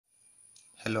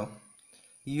Hello,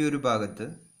 ഈ ഒരു ഭാഗത്ത്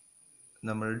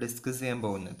നമ്മൾ ഡിസ്കസ് ചെയ്യാൻ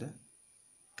പോകുന്നത്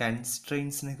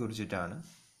കൺസ്ട്രെയിൻസിനെ കുറിച്ചിട്ടാണ്.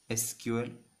 SQL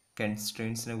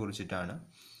കൺസ്ട്രെയിൻസിനെ കുറിച്ചിട്ടാണ്.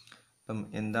 അപ്പം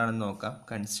എന്താണെന്ന് നോക്കാം.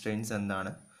 കൺസ്ട്രെയിൻസ്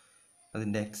എന്താണ്,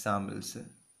 അതിൻ്റെ എക്സാമ്പിൾസ്,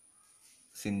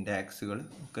 സിൻടാക്സുകൾ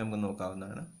ഒക്കെ നമുക്ക്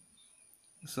നോക്കാവുന്നതാണ്.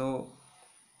 So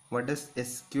what is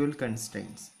SQL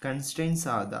constraints? Constraints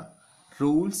are the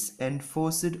rules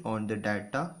enforced on the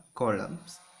data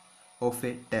columns of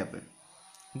a table.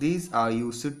 These are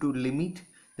used to limit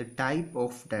the type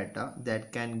of data that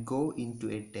can go into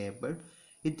a table.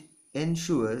 It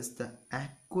ensures the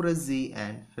accuracy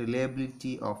and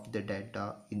reliability of the data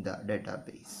in the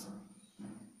database.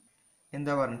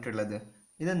 എന്താ പറഞ്ഞിട്ടുള്ളത്?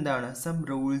 ഇതെന്താണ്? Some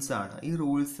rules ആണ്. ഈ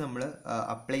rules നമ്മൾ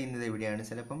apply ചെയ്യുന്നത് എവിടെയാണ്?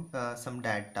 ചിലപ്പം some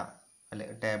data അല്ലെ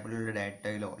ടേബിളിലുള്ള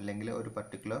ഡാറ്റയിലോ അല്ലെങ്കിൽ ഒരു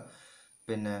പർട്ടിക്കുലർ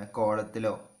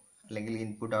കോളത്തിലോ അല്ലെങ്കിൽ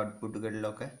ഇൻപുട്ട്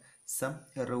ഔട്ട്പുട്ടുകളിലൊക്കെ സം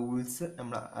റൂൾസ്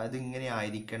നമ്മൾ അതിങ്ങനെ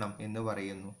ആയിരിക്കണം എന്ന്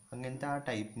പറയുന്നു. അങ്ങനത്തെ ആ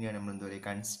ടൈപ്പിനെയാണ് നമ്മൾ എന്താ പറയുക,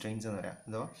 കൺസ്ട്രെയിൻസ് എന്ന് പറയാം.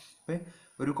 അഥവാ ഇപ്പോൾ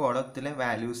ഒരു കോളത്തിലെ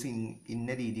വാല്യൂസ്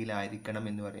ഇന്ന രീതിയിലായിരിക്കണം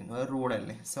എന്ന് പറയുന്നു. അത്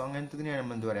റൂളല്ലേ. സോ അങ്ങനത്തതിനെയാണ്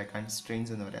നമ്മൾ എന്താ പറയുക,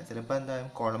 കൺസ്ട്രെയിൻസ് എന്ന് പറയുക. ചിലപ്പോൾ എന്താ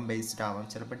കോളം ബേസ്ഡ് ആവാം,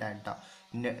 ചിലപ്പോൾ ഡാറ്റ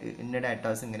ഇന്ന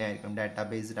ഡാറ്റാസ് ഇങ്ങനെ ആയിരിക്കും, ഡാറ്റ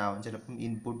ബേസ്ഡ് ആവാം, ചിലപ്പം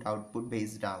ഇൻപുട്ട് ഔട്ട്പുട്ട്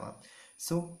ബേസ്ഡ് ആവാം.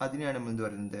 സോ അതിനെയാണ് നമ്മൾ എന്ത്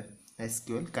പറയുന്നത്,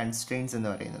 SQL constraints എന്ന്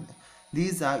പറയുന്നത്.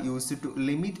 These are used to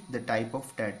limit the type of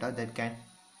data that can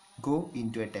go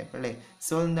into a table അല്ലേ.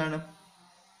 സോ എന്താണ്,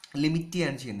 ലിമിറ്റ്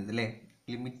ചെയ്യാണ് ചെയ്യുന്നത് അല്ലേ,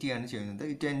 ലിമിറ്റ് ചെയ്യാണ് ചെയ്യുന്നത്.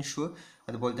 ഇറ്റ് എൻഷുർ,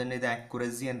 അതുപോലെ തന്നെ ഇത്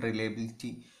ആക്യുറസി ആൻഡ്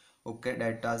റിലയബിലിറ്റി ഒക്കെ,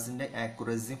 ഡാറ്റാസിൻ്റെ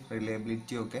ആക്യുറസിയും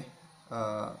റിലയബിലിറ്റിയും ഒക്കെ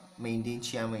മെയിൻറ്റെയിൻ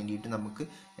ചെയ്യാൻ വേണ്ടിയിട്ട് നമുക്ക്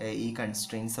ഈ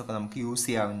കൺസ്ട്രെയിൻസ് ഒക്കെ നമുക്ക് യൂസ്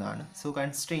ചെയ്യാവുന്നതാണ്. സോ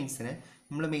കൺസ്ട്രെയിൻസിനെ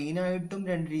നമ്മൾ മെയിനായിട്ടും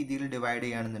രണ്ട് രീതിയിൽ ഡിവൈഡ്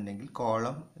ചെയ്യുകയാണെന്നുണ്ടെങ്കിൽ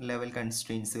കോളം ലെവൽ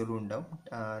കൺസ്ട്രെയിൻസുകളും ഉണ്ടാവും,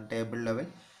 ടേബിൾ ലെവൽ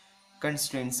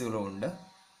കൺസ്ട്രെയിൻസുകളും ഉണ്ട്.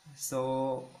 സോ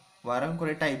വേറെ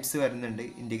കുറേ ടൈപ്സ് വരുന്നുണ്ട്.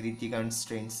 ഇൻറ്റഗ്രിറ്റി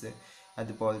കൺസ്ട്രെയിൻസ്,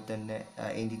 അതുപോലെ തന്നെ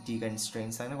എൻറ്റിറ്റി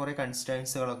കൺസ്ട്രെയിൻസ്, അങ്ങനെ കുറേ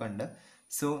കൺസ്ട്രെയിൻസുകളൊക്കെ ഉണ്ട്.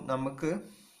 സോ നമുക്ക്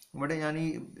ഇവിടെ ഞാൻ ഈ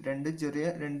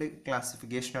രണ്ട്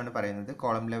ക്ലാസിഫിക്കേഷനാണ് പറയുന്നത്.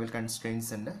 കോളം ലെവൽ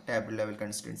കൺസ്ട്രെയിൻസ് ഉണ്ട്, ടേബിൾ ലെവൽ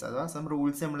കൺസ്ട്രെയിൻസ്. അഥവാ സം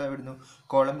റൂൾസ് നമ്മൾ എവിടുന്നു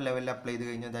കോളം ലെവലിൽ അപ്ലൈ ചെയ്ത്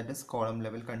കഴിഞ്ഞാൽ that is column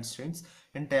level constraints.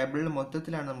 And ടേബിളിൽ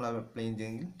മൊത്തത്തിലാണ് നമ്മൾ അപ്ലൈ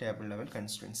ചെയ്യുന്നതെങ്കിൽ table level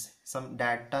constraints. Some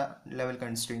data level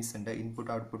constraints ഉണ്ട്,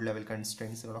 ഇൻപുട്ട് ഔട്ട്പുട്ട് ലെവൽ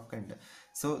കൺസ്ട്രെയിൻസുകളൊക്കെ ഉണ്ട്.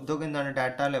 സോ ഇതൊക്കെ എന്താണ്,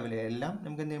 ഡാറ്റ ലെവൽ എല്ലാം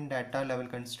നമുക്ക് എന്തെങ്കിലും ഡാറ്റ ലെവൽ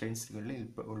കൺസ്ട്രെയിൻസുകളിൽ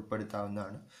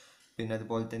ഉൾപ്പെടുത്താവുന്നതാണ്. പിന്നെ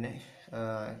അതുപോലെ തന്നെ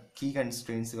key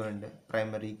കൺസ്ട്രെയിൻസുകളുണ്ട്,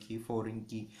 primary key, foreign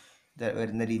key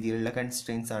വരുന്ന രീതിയിലുള്ള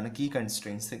കൺസ്ട്രെയിൻസ് ആണ് കീ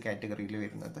കൺസ്ട്രെയിൻസ് കാറ്റഗറിയിൽ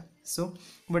വരുന്നത്. സോ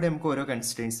ഇവിടെ നമുക്ക് ഓരോ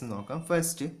കൺസ്ട്രെയിൻസ് നോക്കാം.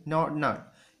 First not null.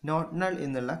 Not null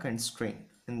എന്നുള്ള constrain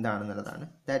എന്താണെന്നുള്ളതാണ്.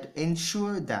 That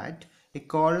ensure that A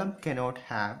column cannot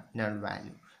have null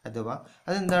value. അഥവാ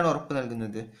അതെന്താണ് ഉറപ്പ്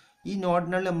നൽകുന്നത്, ഈ നോട്ട്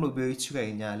നൾ നമ്മൾ ഉപയോഗിച്ചു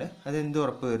കഴിഞ്ഞാൽ അതെന്ത്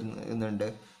ഉറപ്പ് വരുന്നുണ്ട്,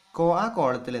 ആ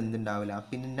കോളത്തിൽ എന്തുണ്ടാവില്ല,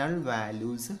 പിന്നെ നൾ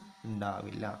വാല്യൂസ്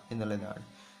ഉണ്ടാവില്ല എന്നുള്ളതാണ്.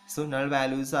 സോ നൾ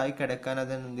വാല്യൂസ് ആയി കിടക്കാൻ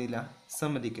അതെന്തില്ല,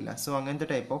 സമ്മതിക്കില്ല. സോ അങ്ങനത്തെ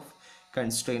ടൈപ്പ് ഓഫ്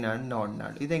കൺസ്ട്രെയിൻ ആണ് നോട്ട്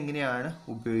നൾ. ഇതെങ്ങനെയാണ്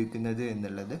ഉപയോഗിക്കുന്നത്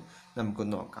എന്നുള്ളത് നമുക്ക്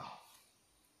നോക്കാം.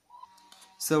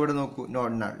 സോ ഇവിടെ നോക്കൂ,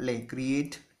 നോട്ട് നൾ അല്ലേ,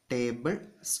 ക്രിയേറ്റ് ടേബിൾ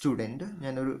സ്റ്റുഡൻറ്റ്.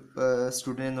 ഞാനൊരു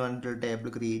സ്റ്റുഡൻറ്റ് എന്ന് പറഞ്ഞിട്ടുള്ള ടേബിൾ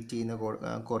ക്രിയേറ്റ് ചെയ്യുന്ന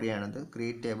കുറയാണത്.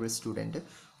 ക്രിയേറ്റ് ടേബിൾ സ്റ്റുഡൻറ്റ്,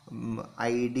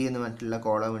 ID എന്ന് പറഞ്ഞിട്ടുള്ള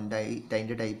കോളം ഉണ്ട്,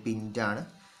 അതിൻ്റെ ടൈപ്പ് ഇൻറ്റ് ആണ്,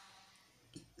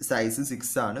 സൈസ്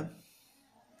 6 ആണ്.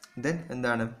 ദെൻ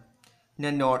എന്താണ്,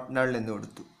 ഞാൻ നോട്ട് നൾ എന്ന്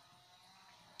കൊടുത്തു.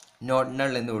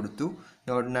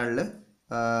 നോട്ട് നള്ള്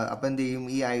അപ്പോൾ എന്ത് ചെയ്യും,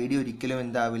 ഈ ID ഒരിക്കലും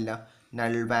എന്താവില്ല,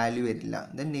 നൾ വാല്യൂ വരില്ല.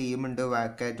 ദെൻ നെയിം ഉണ്ട്,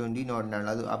 വാക്കാറ്റ് നോട്ട് നൾ,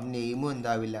 അത് അപ്പം നെയിമും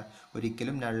എന്താവില്ല,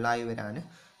 ഒരിക്കലും നള്ളായി വരാൻ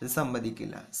അത്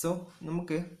സമ്മതിക്കില്ല. സോ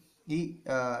നമുക്ക് ഈ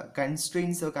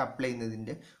കൺസ്ട്രെയിൻസ് ഒക്കെ അപ്ലൈ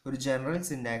ചെയ്യുന്നതിൻ്റെ ഒരു ജനറൽ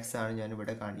സിൻടാക്സ് ആണ്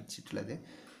ഞാനിവിടെ കാണിച്ചിട്ടുള്ളത്.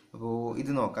 അപ്പോൾ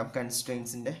ഇത് നോക്കാം.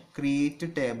 കൺസ്ട്രെയിൻസിൻ്റെ ക്രിയേറ്റ്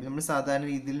ടേബിൾ, നമ്മൾ സാധാരണ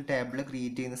രീതിയിൽ ടേബിൾ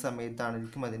ക്രിയേറ്റ് ചെയ്യുന്ന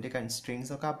സമയത്താണെങ്കിലും അതിൻ്റെ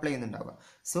കൺസ്ട്രെയിൻസ് ഒക്കെ അപ്ലൈ ചെയ്യുന്നുണ്ടാവുക.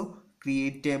 സോ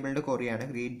ക്രിയേറ്റ് ടേബിളിൻ്റെ കുറയാണ്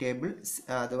ക്രിയേറ്റ് ടേബിൾ,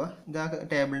 അഥവാ ഇതാ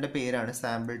ടേബിളിൻ്റെ പേരാണ്,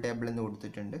 സാമ്പിൾ ടേബിൾ എന്ന്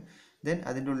കൊടുത്തിട്ടുണ്ട്. ദെൻ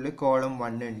അതിൻ്റെ ഉള്ളിൽ കോളം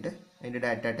 1 ഉണ്ട്, അതിൻ്റെ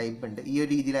ഡാറ്റ ടൈപ്പ് ഉണ്ട്. ഈ ഒരു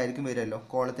രീതിയിലായിരിക്കും വരുമല്ലോ,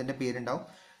 കോളത്തിൻ്റെ പേരുണ്ടാവും,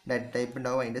 ഡാറ്റ ടൈപ്പ്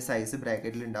ഉണ്ടാവും, അതിൻ്റെ സൈസ്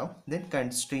ബ്രാക്കറ്റിൽ ഉണ്ടാവും. ദെൻ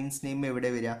കൺസ്ട്രെയിൻസ് നെയിം എവിടെ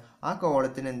വരിക, ആ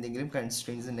കോളത്തിന് എന്തെങ്കിലും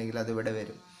കൺസ്ട്രെയിൻസ് ഉണ്ടെങ്കിൽ അത് ഇവിടെ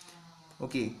വരും.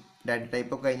 ഓക്കെ, ഡാറ്റ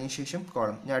ടൈപ്പ് ഒക്കെ കഴിഞ്ഞ ശേഷം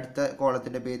കോളം, ഞാൻ അടുത്ത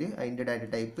കോളത്തിൻ്റെ പേര്, അതിൻ്റെ ഡാറ്റ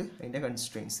ടൈപ്പ്, അതിൻ്റെ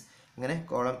കൺസ്ട്രെയിൻസ്, അങ്ങനെ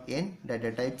കോളം n, ഡാറ്റ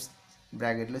ടൈപ്സ്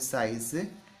ബ്രാക്കറ്റിൽ സൈസ്,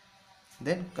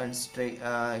 ദെൻ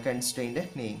കൺസ്ട്രെയിൻ്റെ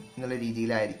നെയിം എന്നുള്ള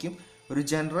രീതിയിലായിരിക്കും ഒരു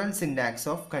ജനറൽ സിൻടാക്സ്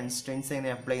ഓഫ് കൺസ്ട്രെയിൻസ്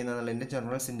എങ്ങനെ അപ്ലൈ ചെയ്യുന്നതിൻ്റെ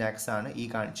ജനറൽ സിൻടാക്സ് ആണ് ഈ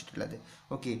കാണിച്ചിട്ടുള്ളത്.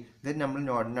 ഓക്കെ, ദെൻ നമ്മൾ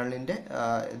നോട്ട് നള്ളിൻ്റെ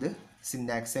ഇത്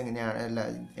സിൻടാക്സ് എങ്ങനെയാണ്, അല്ല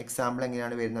എക്സാമ്പിൾ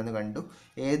എങ്ങനെയാണ് വരുന്നതെന്ന് കണ്ടു.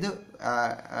 ഏത്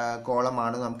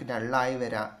കോളമാണ് നമുക്ക് നള്ളായി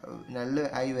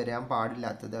വരാൻ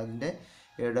പാടില്ലാത്തത്, അതിൻ്റെ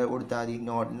എവിടെ കൊടുത്താൽ മതി,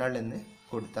 നോട്ട് നൾ എന്ന്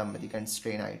കൊടുത്താൽ മതി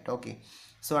കൺസ്ട്രെയിൻ ആയിട്ട്. ഓക്കെ,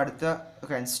 സോ അടുത്ത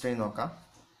കൺസ്ട്രെയിൻ നോക്കാം.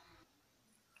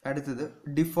 അടുത്തത്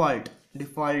ഡിഫോൾട്ട്.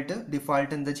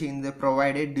 ഡിഫോൾട്ട് എന്താ ചെയ്യുന്നത്,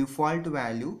 provide A default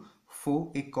value for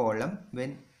a column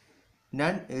when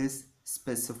none is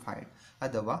specified.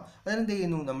 അഥവാ അതെന്ത്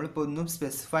ചെയ്യുന്നു, നമ്മളിപ്പോൾ ഒന്നും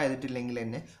സ്പെസിഫൈ ചെയ്തിട്ടില്ലെങ്കിൽ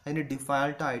തന്നെ അതിന്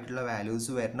ഡിഫാൾട്ട് ആയിട്ടുള്ള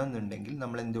വാല്യൂസ് വരണം എന്നുണ്ടെങ്കിൽ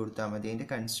നമ്മൾ എന്ത് കൊടുത്താൽ മതി, അതിൻ്റെ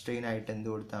കൺസ്ട്രെയിൻ ആയിട്ട് എന്ത്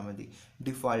കൊടുത്താൽ മതി,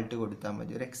 ഡിഫാൾട്ട് കൊടുത്താൽ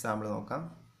മതി. ഒരു എക്സാമ്പിൾ നോക്കാം.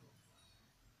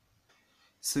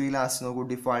 സോ ഈ ലാസ്റ്റ് നോക്കൂ,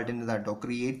 ഡിഫാൾട്ടിൻ്റെ കേട്ടോ,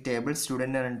 ക്രിയേറ്റ് ടേബിൾ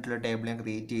സ്റ്റുഡൻ്റ് പറഞ്ഞിട്ടുള്ള ടേബിൾ ഞാൻ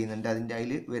ക്രിയേറ്റ് ചെയ്യുന്നുണ്ട്. അതിൻ്റെ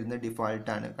അതിൽ വരുന്ന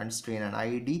ഡിഫാൾട്ടാണ്, കൺസ്ട്രെയിൻ ആണ്.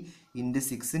 ID ×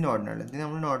 6 not null. ഇത്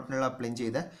നമ്മൾ നോട്ട് നൾ അപ്ലൈ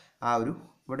ചെയ്ത ആ ഒരു,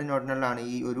 ഇവിടെ നോട്ട് നള്ളാണ്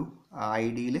ഈ ഒരു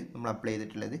ID നമ്മൾ അപ്ലൈ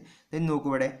ചെയ്തിട്ടുള്ളത്. ദെൻ നോക്കൂ,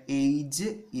 ഇവിടെ ഏജ്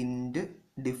 ×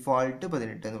 ഡിഫാൾട്ട്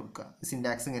 18 എന്ന് കൊടുക്കുക.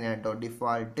 സിൻടാക്സ് ഇങ്ങനെയാണ് കേട്ടോ,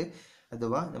 ഡിഫാൾട്ട്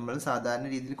അഥവാ നമ്മൾ സാധാരണ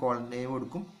രീതിയിൽ കോളം നെയിം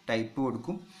കൊടുക്കും, ടൈപ്പ്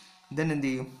കൊടുക്കും, ദെൻ എന്ത്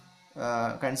ചെയ്യും,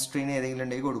 കൺസ്ട്രെയിൻ ഏതെങ്കിലും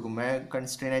ഉണ്ടെങ്കിൽ കൊടുക്കും.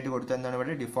 കൺസ്ട്രെയിൻ ആയിട്ട് കൊടുത്താൽ എന്താണ്,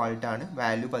 ഇവിടെ ഡിഫാൾട്ടാണ്,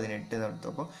 വാല്യൂ 18 എന്ന് കൊടുത്തു.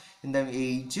 അപ്പോൾ എന്താണ്,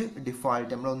 ഏജ്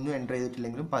ഡിഫാൾട്ട്, നമ്മളൊന്നും എൻ്റർ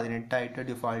ചെയ്തിട്ടില്ലെങ്കിലും 18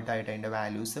 ഡിഫാൾട്ടായിട്ട് അതിൻ്റെ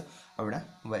വാല്യൂസ് അവിടെ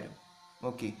വരും.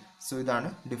 ഓക്കെ, സോ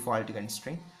ഇതാണ് ഡിഫാൾട്ട്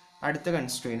കൺസ്ട്രെയിൻ. അടുത്ത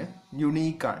constrain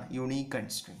യുണീക്കാണ്. Unique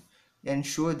constrain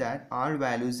ensure that all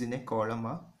values in A column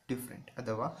are different.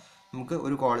 അഥവാ നമുക്ക്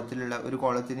ഒരു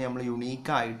കോളത്തിന് നമ്മൾ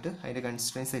യുണീക്കായിട്ട് അതിൻ്റെ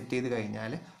കൺസ്ട്രെയിൻ സെറ്റ് ചെയ്ത്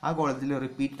കഴിഞ്ഞാൽ ആ കോളത്തിൽ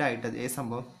റിപ്പീറ്റഡ് ആയിട്ട് അതേ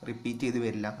സംഭവം റിപ്പീറ്റ് ചെയ്ത്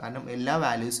വരില്ല. കാരണം എല്ലാ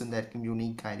വാല്യൂസും എന്തായിരിക്കും,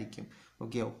 യുണീക്ക് ആയിരിക്കും.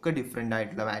 ഓക്കെ, ഒക്കെ ഡിഫറെൻ്റ്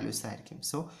ആയിട്ടുള്ള വാല്യൂസ് ആയിരിക്കും.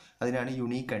 സോ അതിനാണ്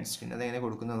യുണീക്ക് കൺസ്ട്രെയിൻ. അതെങ്ങനെ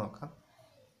കൊടുക്കുന്നത് നോക്കാം.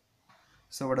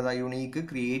 സോ ഇവിടെ യുണീക്ക്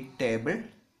ക്രിയേറ്റ് ടേബിൾ,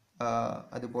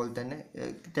 അതുപോലെ തന്നെ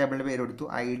ടേബിളിൻ്റെ പേര് കൊടുത്തു,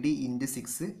 ID ×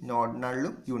 6 നോട്ട്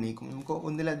നള്ളും യുണീക്കും. നമുക്ക്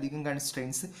ഒന്നിലധികം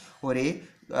കൺസ്ട്രെയിൻസ് ഒരേ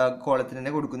കോളത്തിന്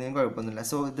തന്നെ കൊടുക്കുന്നതിന് കുഴപ്പമൊന്നുമില്ല.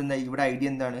 സോ ഇതെന്താ, ഇവിടെ ID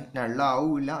എന്താണ്,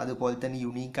 നള്ളാവില്ല. അതുപോലെ തന്നെ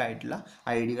യുണീക്കായിട്ടുള്ള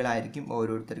ഐഡികളായിരിക്കും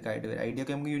ഓരോരുത്തർക്കായിട്ട് വരും. ID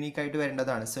ഒക്കെ നമുക്ക് യുണീക്കായിട്ട്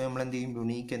വരേണ്ടതാണ്. സോ നമ്മൾ എന്ത് ചെയ്യും,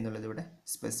 യുണീക്ക് എന്നുള്ളത് ഇവിടെ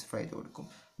സ്പെസിഫൈ ചെയ്ത് കൊടുക്കും.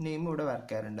 നെയിം ഇവിടെ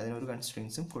വർക്കാറുണ്ട്, അതിനൊരു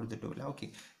കൺസ്ട്രെയിൻസും കൊടുത്തിട്ടില്ല. ഓക്കെ,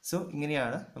 സോ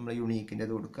ഇങ്ങനെയാണ് നമ്മൾ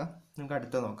യുണീക്കിൻ്റെത് കൊടുക്കുക. നമുക്ക്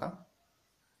അടുത്ത നോക്കാം.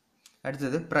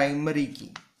 അടുത്തത് പ്രൈമറി കീ.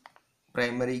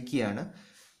 പ്രൈമറി കീ ആണ്.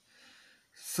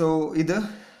 സോ ഇത്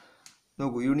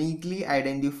നോക്കൂ, uniquely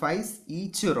identifies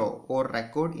each raw or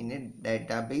record in A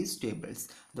database tables.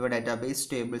 അഥവാ ഡാറ്റാബേസ്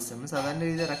ടേബിൾസ് നമ്മൾ സാധാരണ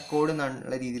രീതിയിൽ റെക്കോർഡ്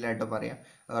എന്നുള്ള രീതിയിലായിട്ട് പറയാം.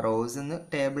 റോസ് എന്ന്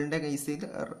ടേബിളിൻ്റെ കേസിൽ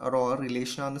റോ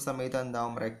റിലേഷൻ ആവുന്ന സമയത്ത്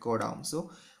എന്താവും, റെക്കോർഡാവും. സോ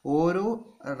ഓരോ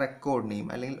റെക്കോർഡിനെയും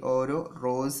അല്ലെങ്കിൽ ഓരോ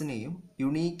റോസിനെയും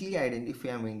യുണീക്ലി ഐഡൻറ്റിഫൈ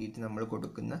ചെയ്യാൻ വേണ്ടിയിട്ട് നമ്മൾ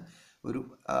കൊടുക്കുന്ന ഒരു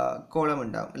കോളം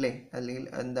ഉണ്ടാവും അല്ലേ, അല്ലെങ്കിൽ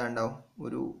എന്താ ഉണ്ടാവും,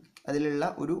 ഒരു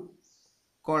അതിലുള്ള ഒരു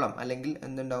കോളം അല്ലെങ്കിൽ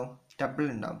എന്തുണ്ടാവും, ടപ്പിൾ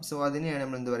ഉണ്ടാവും. സോ അതിനെയാണ്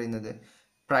നമ്മൾ എന്ത് പറയുന്നത്,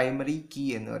 പ്രൈമറി കീ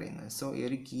എന്ന് പറയുന്നത്. സോ ഈ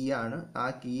ഒരു കീ ആണ്, ആ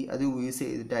കീ അത് യൂസ്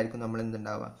ചെയ്തിട്ടായിരിക്കും നമ്മൾ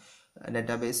എന്തുണ്ടാവുക,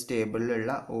 ഡാറ്റാബേസ്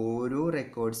ടേബിളിലുള്ള ഓരോ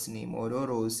റെക്കോർഡ്സിനെയും ഓരോ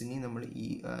റോസിനെയും നമ്മൾ ഈ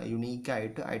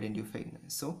യുണീക്കായിട്ട് ഐഡൻറ്റിഫൈ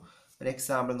ചെയ്യുന്നത്. സോ ഒരു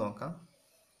എക്സാമ്പിൾ നോക്കാം.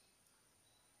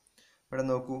 ഇവിടെ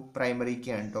നോക്കൂ, പ്രൈമറി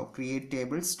കീ ആണ് കേട്ടോ. Create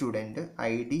table student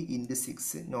ID ×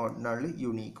 6 not null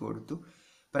unique കൊടുത്തു.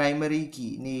 Primary key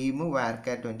name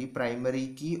വാർക്കാറ്റ് 20 primary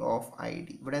key of ID.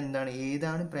 ഇവിടെ എന്താണ്,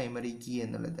 ഏതാണ് പ്രൈമറി കീ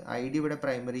എന്നുള്ളത്. ID ഇവിടെ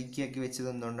പ്രൈമറി കീ ആക്കി വെച്ചത്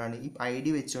എന്തുകൊണ്ടാണ്, ഈ ID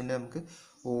വെച്ചുകൊണ്ട് നമുക്ക്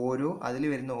അതിൽ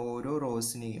വരുന്ന ഓരോ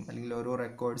റോസിനെയും അല്ലെങ്കിൽ ഓരോ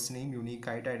റെക്കോർഡ്സിനെയും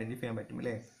യുണീക്കായിട്ട് ഐഡൻറ്റിഫൈ ചെയ്യാൻ പറ്റും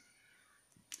അല്ലേ.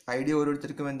 ID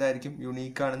ഓരോരുത്തർക്കും എന്തായിരിക്കും,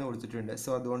 യുണീക്കാണെന്ന് കൊടുത്തിട്ടുണ്ട്.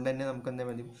 സോ അതുകൊണ്ട് തന്നെ നമുക്ക് എന്താ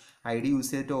പറ്റും, ID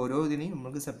യൂസ് ചെയ്തിട്ട് ഓരോ ഇതിനെയും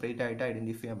നമുക്ക് സെപ്പറേറ്റ് ആയിട്ട്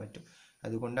ഐഡൻറ്റിഫൈ ചെയ്യാൻ പറ്റും.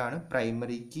 അതുകൊണ്ടാണ്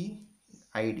പ്രൈമറി കീ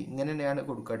ID ഇങ്ങനെ തന്നെയാണ്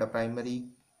കൊടുക്കുക കേട്ടോ. പ്രൈമറി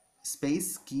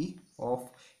സ്പേസ് കീ ഓഫ്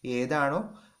ഏതാണോ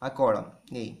ആ കോളം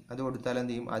നെയിം അത് കൊടുത്താൽ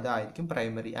എന്ത് ചെയ്യും, അതായിരിക്കും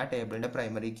പ്രൈമറി, ആ ടേബിളിൻ്റെ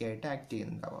പ്രൈമറി കീ ആയിട്ട് ആക്ട്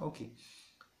ചെയ്യുന്നുണ്ടാവുക. ഓക്കെ,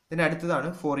 പിന്നെ അടുത്തതാണ്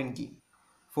foreign key.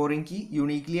 Foreign key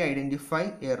uniquely identify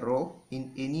A raw in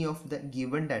any of the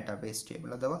given database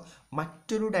table. അഥവാ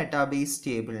മറ്റൊരു ഡാറ്റാബേസ്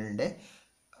ടേബിളിൻ്റെ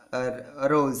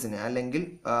റോസിനെ അല്ലെങ്കിൽ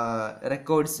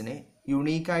റെക്കോർഡ്സിനെ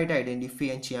യുണീക്കായിട്ട് ഐഡൻറ്റിഫൈ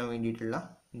ചെയ്യാൻ വേണ്ടിയിട്ടുള്ള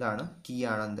ഇതാണ് കീ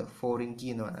ആണ് എന്ത്, ഫോറിൻ കീ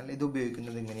എന്ന് പറഞ്ഞാൽ. ഇത്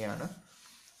ഉപയോഗിക്കുന്നത് എങ്ങനെയാണ്,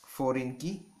 ഫോറിൻ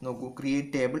കീ നോക്കൂ,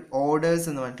 ക്രിയേറ്റ് ടേബിൾ ഓർഡേഴ്സ്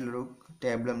എന്ന് പറഞ്ഞിട്ടുള്ളൊരു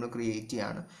ടേബിൾ നമ്മൾ ക്രിയേറ്റ്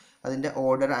ചെയ്യാണ്. അതിൻ്റെ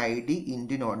ഓർഡർ ID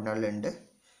 × നോട്ട് നൾ ഉണ്ട്,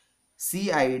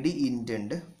 CID int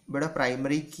ഉണ്ട്. ഇവിടെ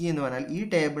പ്രൈമറി കീ എന്ന് പറഞ്ഞാൽ ഈ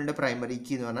ടേബിളിൻ്റെ പ്രൈമറി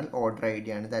കീ എന്ന് പറഞ്ഞാൽ ഓർഡർ ID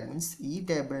ആണ്. ദാറ്റ് മീൻസ് ഈ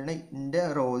ടേബിളിൻ്റെ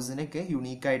റോസിനൊക്കെ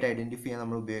യുണീക്കായിട്ട് ഐഡൻറ്റിഫൈ ചെയ്യാൻ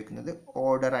നമ്മൾ ഉപയോഗിക്കുന്നത്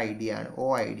ഓർഡർ ID ആണ്,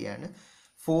 OID ആണ്.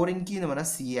 ഫോറിൻ കീ എന്ന് പറഞ്ഞാൽ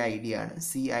CID ആണ്,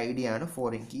 CID ആണ്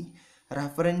foreign key.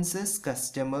 References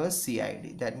customers CID.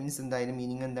 That means എന്താ, അതിൻ്റെ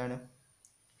മീനിങ് എന്താണ്,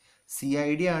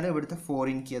 CID ആണ് ഇവിടുത്തെ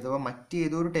ഫോറിൻ കീ. അഥവാ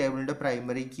മറ്റേതൊരു ടേബിളിൻ്റെ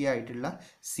പ്രൈമറി കീ ആയിട്ടുള്ള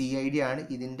CID ആണ്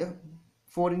ഇതിൻ്റെ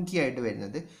ഫോറിൻ കീ ആയിട്ട്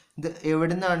വരുന്നത്. ഇത്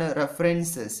എവിടെ നിന്നാണ്,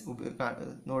 റെഫറൻസസ്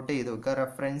നോട്ട് ചെയ്ത് വെക്കുക,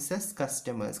 റെഫറൻസസ്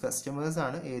കസ്റ്റമേഴ്സ്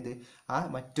ആണ് ഏത്, ആ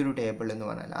മറ്റൊരു ടേബിൾ എന്ന്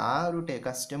പറഞ്ഞാൽ ആ ഒരു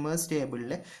കസ്റ്റമേഴ്സ്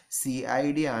ടേബിളിലെ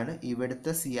CID ആണ്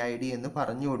ഇവിടുത്തെ CID എന്ന്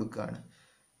പറഞ്ഞു കൊടുക്കുകയാണ്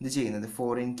ഇത് ചെയ്യുന്നത്.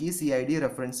 Foreign key CID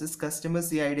references customers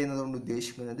CID എന്നതുകൊണ്ട്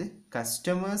ഉദ്ദേശിക്കുന്നത്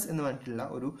കസ്റ്റമേഴ്സ് എന്ന് പറഞ്ഞിട്ടുള്ള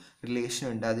ഒരു റിലേഷൻ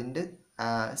ഉണ്ട്, അതിൻ്റെ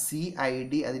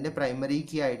CID അതിൻ്റെ പ്രൈമറി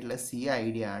കീ ആയിട്ടുള്ള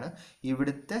CID ആണ്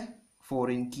ഇവിടുത്തെ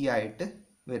ഫോറിൻ കീ ആയിട്ട്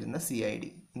വരുന്ന CID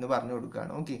എന്ന് പറഞ്ഞു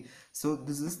കൊടുക്കുകയാണ്. Okay, so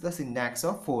this is the syntax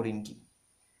of foreign key.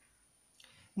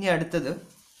 ഇനി അടുത്തത്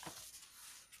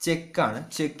check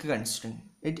constraint.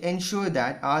 It ensures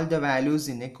that all the values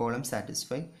in a column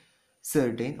satisfy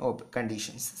certain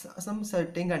conditions. Some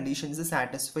certain conditions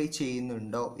satisfy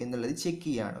ചെയ്യുന്നുണ്ടോ എന്നുള്ളത് ചെക്ക്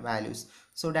ചെയ്യാണ് വാല്യൂസ്.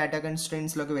 സോ ഡാറ്റ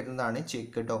കൺസ്ട്രെയിൻസിലൊക്കെ വരുന്നതാണ്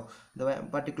check കേട്ടോ.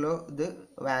 Particular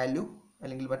value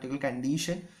അല്ലെങ്കിൽ particular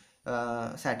condition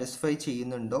satisfy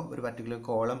ചെയ്യുന്നുണ്ടോ ഒരു പർട്ടിക്കുലർ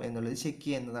കോളം എന്നുള്ളത് ചെക്ക്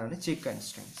ചെയ്യുന്നതാണ് ചെക്ക്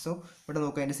കൺസ്ട്രെയിൻറ്റ്. സോ ഇവിടെ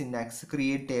നോക്കുക അതിൻ്റെ syntax.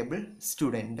 Create table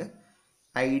student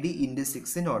ID into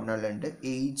 6 not null ഉണ്ട്,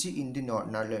 ഏജ് ഇൻറ്റു നോട്ട്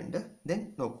നൾ ഉണ്ട്. ദെൻ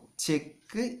നോക്കൂ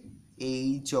check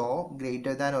ഏജോ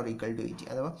greater than or equal to 80.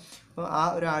 അഥവാ അപ്പോൾ ആ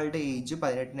ഒരാളുടെ ഏജ്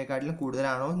 18-നേക്കാട്ടിലും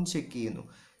കൂടുതലാണോ എന്ന് ചെക്ക് ചെയ്യുന്നു.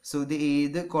 സോ ഇത്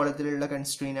ഏത് കോളത്തിലുള്ള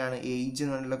കൺസ്ട്രെയിൻ ആണ്? ഏജ്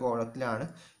എന്നുള്ള കോളത്തിലാണ്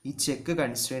ഈ ചെക്ക്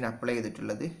കൺസ്ട്രെയിൻ അപ്ലൈ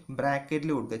ചെയ്തിട്ടുള്ളത്.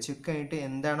 ബ്രാക്കറ്റിൽ കൊടുക്കുക. ചെക്ക് ആയിട്ട്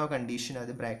എന്താണോ കണ്ടീഷൻ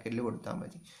അത് ബ്രാക്കറ്റിൽ കൊടുത്താൽ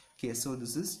മതി. Okay, so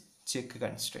this is check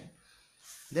constrain.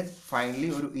 Then finally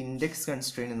ഒരു ഇൻഡെക്സ്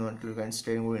കൺസ്ട്രെയിൻ എന്ന് പറഞ്ഞിട്ടൊരു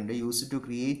കൺസ്ട്രെയിൻ കൂടി ഉണ്ട്. Use to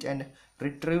create and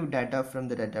retrieve data from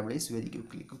the database very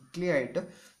quickly ആയിട്ട്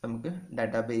നമുക്ക്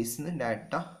ഡാറ്റാബേസിൽ നിന്ന്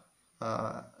ഡാറ്റ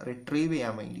റിട്രീവ്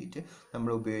ചെയ്യാൻ വേണ്ടിയിട്ട്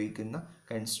നമ്മൾ ഉപയോഗിക്കുന്ന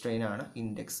കൺസ്ട്രെയിൻ ആണ്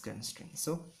index constrain.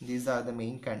 So these are the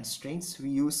main constraints.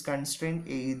 We use constrain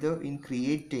either in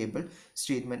create table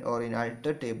statement or in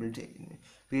alter table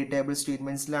create table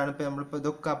സ്റ്റേറ്റ്മെൻറ്റ്സിലാണ് ഇപ്പോൾ നമ്മളിപ്പോൾ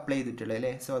ഇതൊക്കെ അപ്ലൈ ചെയ്തിട്ടുള്ളത്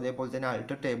അല്ലേ. സോ അതേപോലെ തന്നെ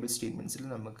ആൾട്ടർ ടേബിൾ സ്റ്റേറ്റ്മെൻറ്റ്സിൽ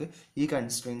നമുക്ക് ഈ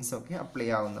കൺസ്ട്രെയിൻസ് ഒക്കെ അപ്ലൈ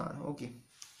ആവുന്നതാണ്. ഓക്കെ,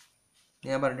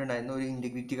 ഞാൻ പറഞ്ഞിട്ടുണ്ടായിരുന്നു ഒരു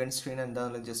ഇൻറ്റഗ്രിറ്റി കൺസ്ട്രെയിൻ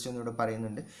എന്താണെന്നുള്ളത് ജസ്റ്റ് ഒന്നുകൂടെ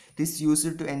പറയുന്നുണ്ട്. It is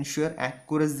used to ensure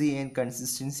accuracy and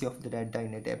consistency of the data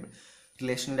in A table.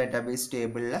 Relational database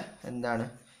ടേബിളിൽ എന്താണ്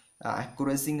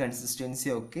ആക്യുറസിയും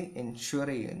കൺസിസ്റ്റൻസിയും ഒക്കെ എൻഷുർ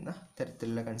ചെയ്യുന്ന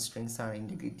തരത്തിലുള്ള കൺസ്ട്രെയിൻസ് ആണ്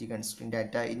integrity constrain.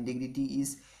 Data integrity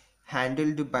is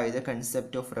handled by the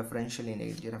concept of referential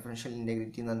integrity. Referential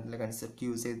integrity എന്നുള്ള concept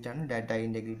use ചെയ്തിട്ടാണ് data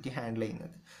integrity handle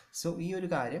ചെയ്യുന്നത്. So ഈ ഒരു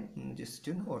കാര്യം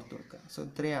ജസ്റ്റ് ഒന്ന് ഓർത്ത് വെക്കുക. സോ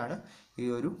ഇത്രയാണ് ഈ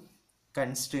ഒരു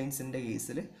കൺസ്ട്രെയിൻസിൻ്റെ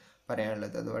കേസിൽ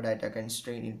പറയാനുള്ളത്. അഥവാ data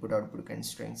constrain, input output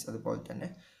constraints, അതുപോലെ തന്നെ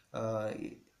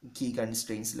കീ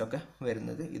കൺസ്ട്രെയിൻസിലൊക്കെ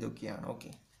വരുന്നത് ഇതൊക്കെയാണ്.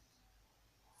 ഓക്കെ.